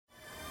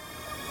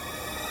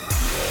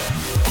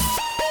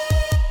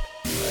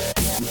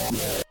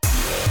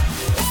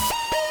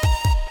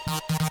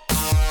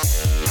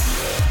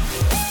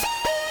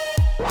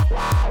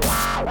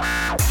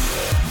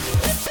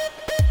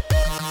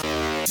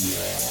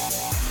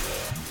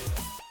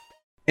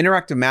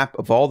Interactive map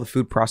of all the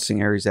food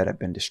processing areas that have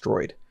been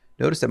destroyed.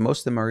 Notice that most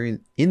of them are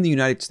in the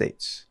United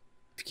States.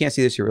 If you can't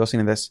see this, you're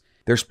listening to this.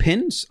 There's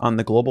pins on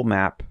the global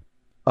map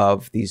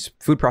of these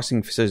food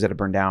processing facilities that have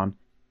burned down,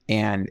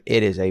 and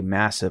it is a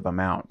massive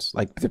amount.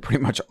 Like, they're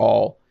pretty much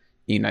all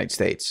the United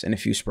States, and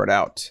if you spread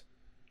out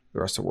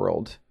the rest of the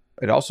world.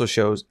 It also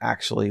shows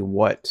actually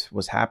what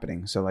was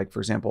happening. So, like, for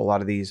example, a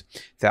lot of these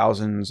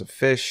thousands of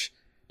fish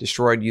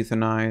destroyed,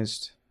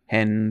 euthanized,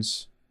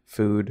 hens,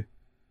 food.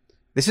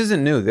 This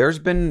isn't new. There's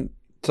been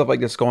stuff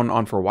like this going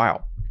on for a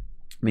while.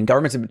 I mean,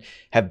 governments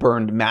have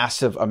burned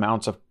massive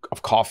amounts of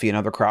coffee and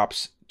other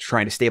crops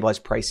trying to stabilize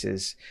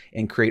prices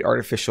and create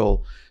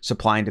artificial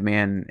supply and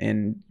demand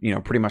and,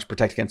 pretty much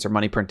protect against their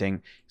money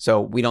printing.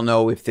 So we don't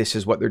know if this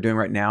is what they're doing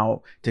right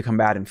now to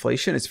combat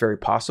inflation. It's very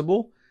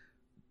possible,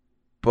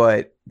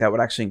 but that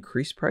would actually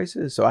increase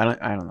prices. So I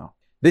don't know.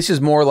 This is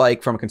more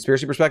like, from a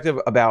conspiracy perspective,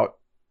 about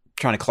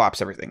trying to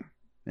collapse everything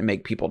and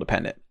make people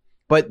dependent.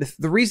 But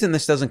the reason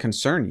this doesn't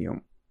concern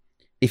you,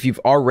 if you've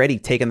already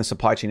taken the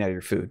supply chain out of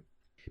your food,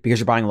 because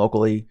you're buying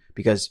locally,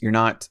 because you're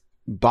not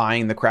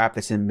buying the crap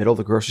that's in the middle of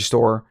the grocery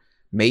store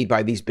made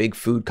by these big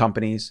food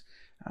companies.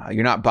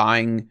 You're not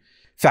buying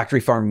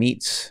factory farm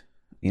meats,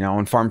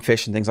 and farm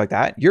fish and things like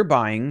that. You're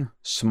buying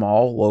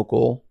small,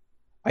 local,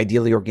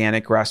 ideally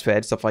organic,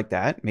 grass-fed, stuff like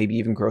that. Maybe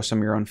even grow some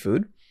of your own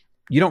food.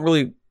 You don't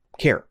really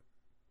care.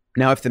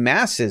 Now, if the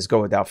masses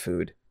go without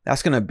food,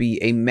 that's going to be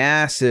a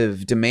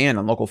massive demand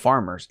on local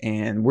farmers,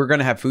 and we're going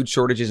to have food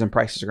shortages and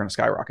prices are going to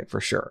skyrocket for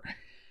sure.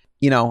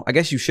 I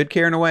guess you should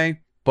care in a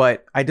way,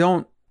 but I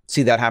don't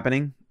see that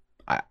happening.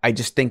 I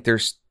just think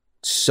there's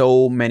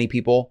so many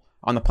people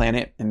on the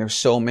planet, and there's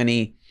so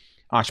many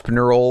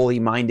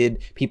entrepreneurially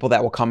minded people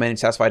that will come in and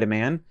satisfy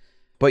demand,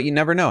 but you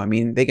never know. I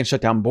mean, they can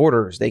shut down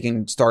borders. They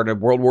can start a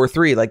World War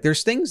III. Like,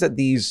 there's things that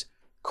these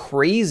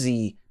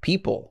crazy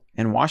people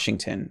in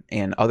Washington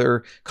and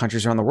other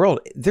countries around the world,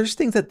 there's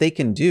things that they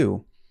can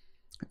do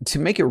to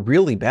make it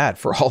really bad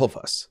for all of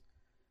us.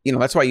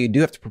 That's why you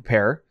do have to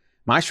prepare.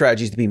 My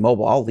strategy is to be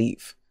mobile. I'll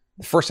leave.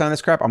 The first sign of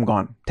this crap, I'm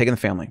gone, taking the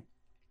family.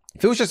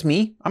 If it was just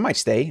me, I might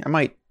stay. I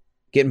might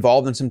get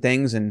involved in some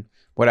things and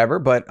whatever,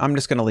 but I'm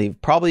just going to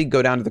leave. Probably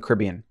go down to the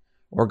Caribbean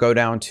or go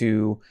down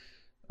to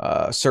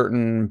a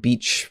certain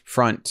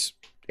beachfront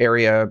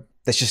area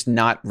that's just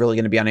not really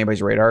going to be on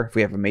anybody's radar. If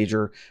we have a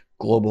major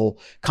global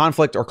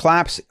conflict or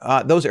collapse,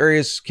 those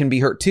areas can be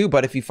hurt too.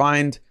 But if you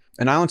find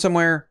an island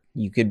somewhere,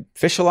 you could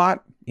fish a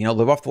lot,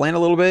 live off the land a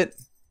little bit.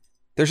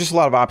 There's just a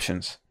lot of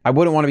options. I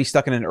wouldn't want to be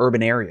stuck in an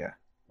urban area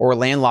or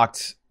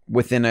landlocked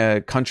within a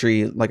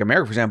country like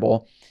America, for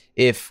example,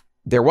 if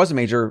there was a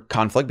major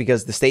conflict,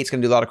 because the state's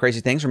going to do a lot of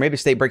crazy things, or maybe the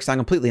state breaks down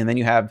completely and then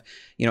you have,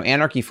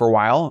 anarchy for a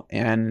while.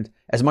 And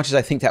as much as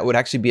I think that would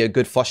actually be a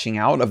good flushing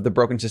out of the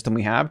broken system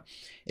we have,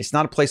 it's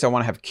not a place I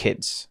want to have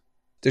kids.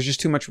 There's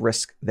just too much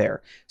risk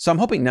there. So I'm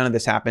hoping none of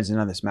this happens and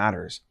none of this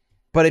matters,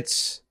 but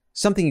it's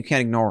something you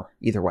can't ignore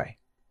either way.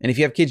 And if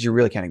you have kids, you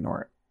really can't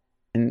ignore it.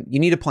 And you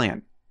need a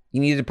plan.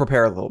 You need to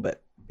prepare a little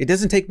bit. It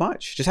doesn't take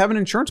much. Just have an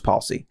insurance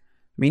policy.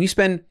 I mean, you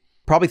spend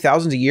probably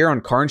thousands a year on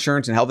car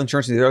insurance and health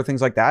insurance and other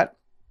things like that,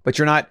 but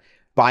you're not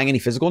buying any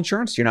physical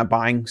insurance. You're not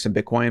buying some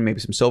Bitcoin, maybe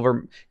some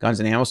silver, guns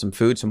and ammo, some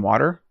food, some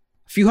water.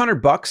 A few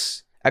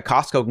 $100 at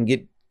Costco can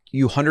get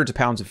you hundreds of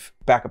pounds of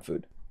backup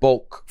food,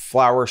 bulk,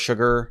 flour,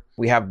 sugar.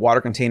 We have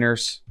water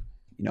containers,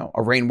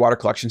 a rainwater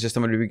collection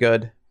system would be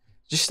good.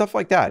 Just stuff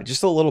like that,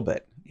 just a little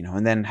bit,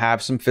 and then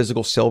have some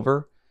physical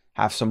silver,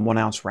 have some 1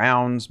 ounce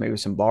rounds, maybe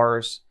some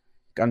bars.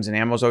 Guns and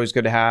ammo is always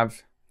good to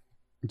have.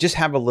 Just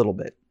have a little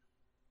bit.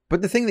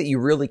 But the thing that you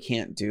really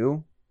can't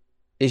do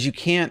is you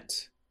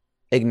can't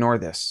ignore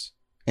this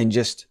and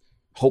just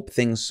hope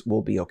things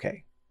will be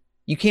okay.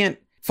 You can't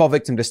fall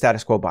victim to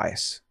status quo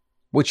bias,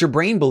 which your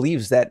brain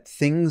believes that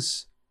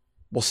things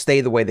will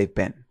stay the way they've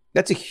been.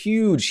 That's a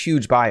huge,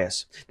 huge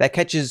bias that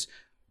catches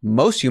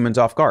most humans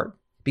off guard,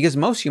 because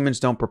most humans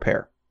don't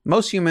prepare.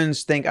 Most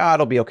humans think,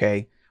 it'll be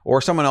okay,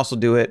 or someone else will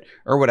do it,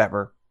 or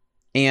whatever.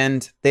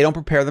 And they don't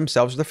prepare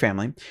themselves or their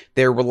family.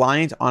 They're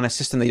reliant on a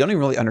system they don't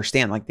even really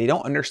understand. Like, they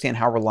don't understand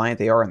how reliant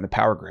they are on the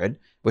power grid,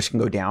 which can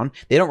go down.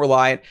 They don't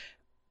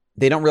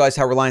realize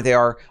how reliant they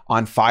are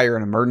on fire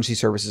and emergency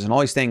services and all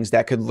these things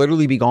that could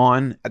literally be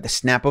gone at the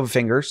snap of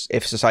fingers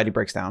if society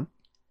breaks down.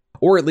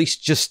 Or at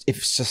least just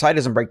if society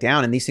doesn't break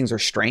down and these things are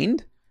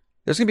strained,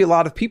 there's going to be a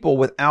lot of people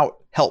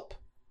without help.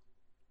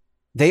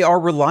 They are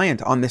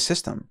reliant on this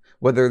system,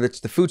 whether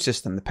it's the food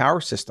system, the power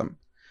system,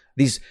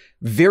 these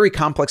very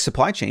complex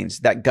supply chains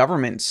that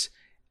governments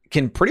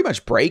can pretty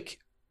much break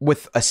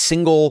with a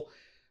single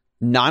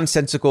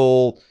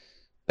nonsensical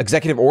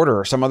executive order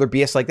or some other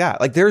BS like that.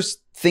 Like, there's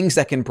things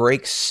that can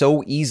break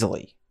so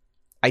easily.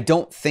 I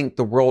don't think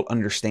the world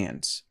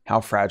understands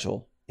how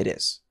fragile it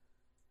is.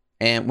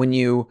 And when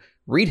you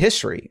read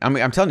history,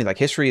 I'm telling you, like,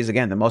 history is,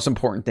 again, the most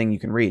important thing you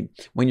can read.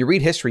 When you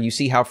read history, you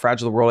see how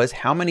fragile the world is,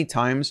 how many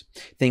times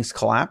things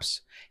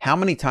collapse, how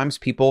many times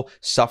people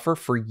suffer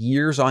for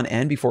years on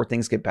end before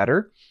things get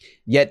better.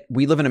 Yet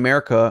we live in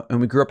America and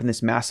we grew up in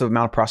this massive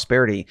amount of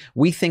prosperity.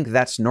 We think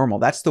that's normal.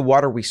 That's the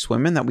water we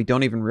swim in that we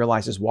don't even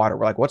realize is water.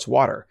 We're like, what's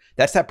water?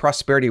 That's that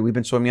prosperity we've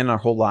been swimming in our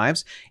whole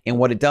lives. And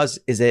what it does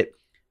is it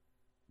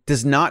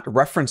does not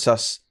reference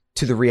us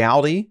to the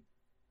reality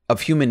of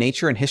human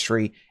nature and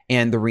history.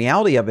 And the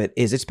reality of it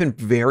is it's been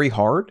very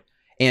hard.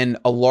 And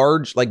a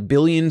large, like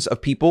billions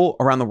of people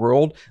around the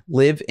world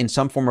live in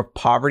some form of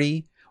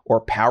poverty or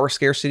power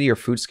scarcity or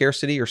food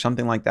scarcity or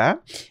something like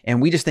that.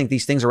 And we just think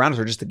these things around us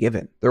are just a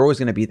given. They're always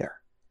going to be there.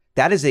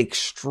 That is an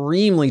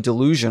extremely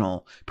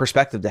delusional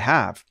perspective to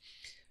have,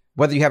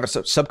 whether you have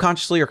it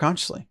subconsciously or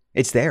consciously.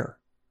 It's there.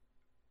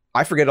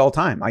 I forget it all the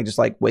time. I just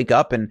like wake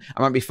up and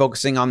I might be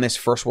focusing on this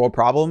first world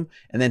problem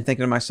and then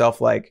thinking to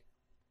myself like,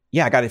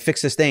 yeah, I got to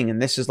fix this thing.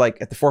 And this is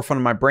like at the forefront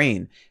of my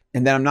brain.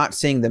 And then I'm not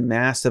seeing the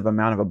massive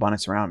amount of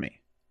abundance around me.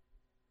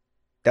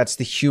 That's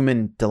the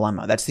human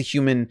dilemma. That's the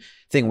human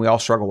thing we all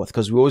struggle with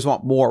because we always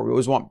want more. We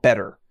always want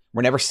better.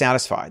 We're never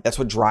satisfied. That's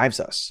what drives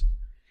us.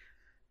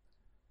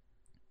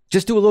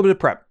 Just do a little bit of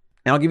prep.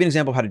 And I'll give you an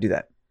example of how to do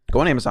that.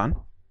 Go on Amazon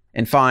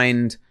and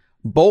find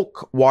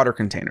bulk water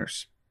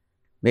containers.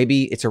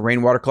 Maybe it's a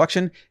rainwater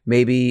collection.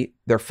 Maybe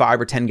they're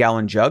 5 or 10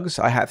 gallon jugs.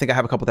 I think I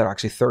have a couple that are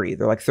actually 30.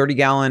 They're like 30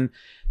 gallon.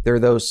 They're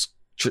those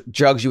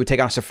jugs you would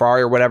take on a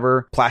safari or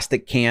whatever,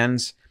 plastic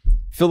cans.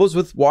 Fill those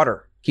with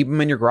water. Keep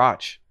them in your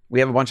garage. We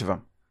have a bunch of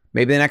them.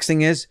 Maybe the next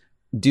thing is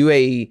do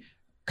a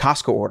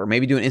Costco order.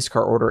 Maybe do an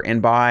Instacart order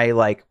and buy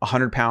like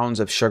 100 pounds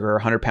of sugar,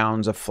 100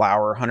 pounds of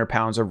flour, 100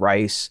 pounds of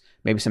rice,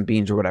 maybe some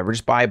beans or whatever.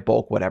 Just buy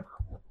bulk, whatever.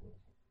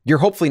 You're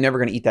hopefully never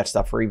going to eat that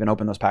stuff or even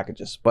open those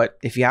packages. But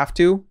if you have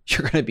to,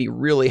 you're going to be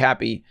really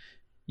happy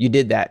you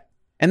did that.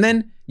 And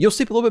then you'll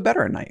sleep a little bit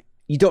better at night.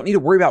 You don't need to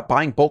worry about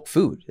buying bulk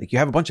food. Like you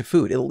have a bunch of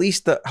food, at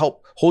least to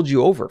help hold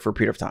you over for a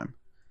period of time.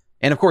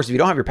 And of course, if you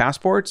don't have your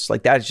passports,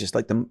 like that is just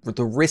like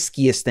the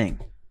riskiest thing.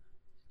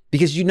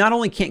 Because you not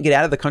only can't get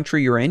out of the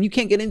country you're in, you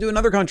can't get into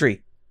another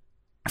country.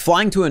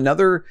 Flying to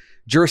another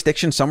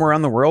jurisdiction somewhere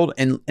around the world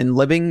and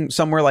living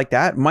somewhere like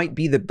that might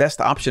be the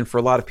best option for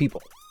a lot of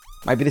people.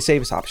 Might be the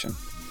safest option.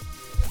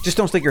 Just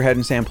don't stick your head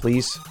in sand,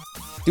 please.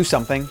 Do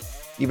something,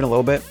 even a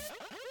little bit.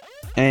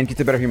 And get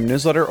the Better Human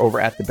newsletter over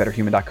at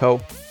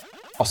thebetterhuman.co.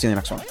 I'll see you in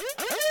the next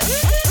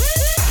one.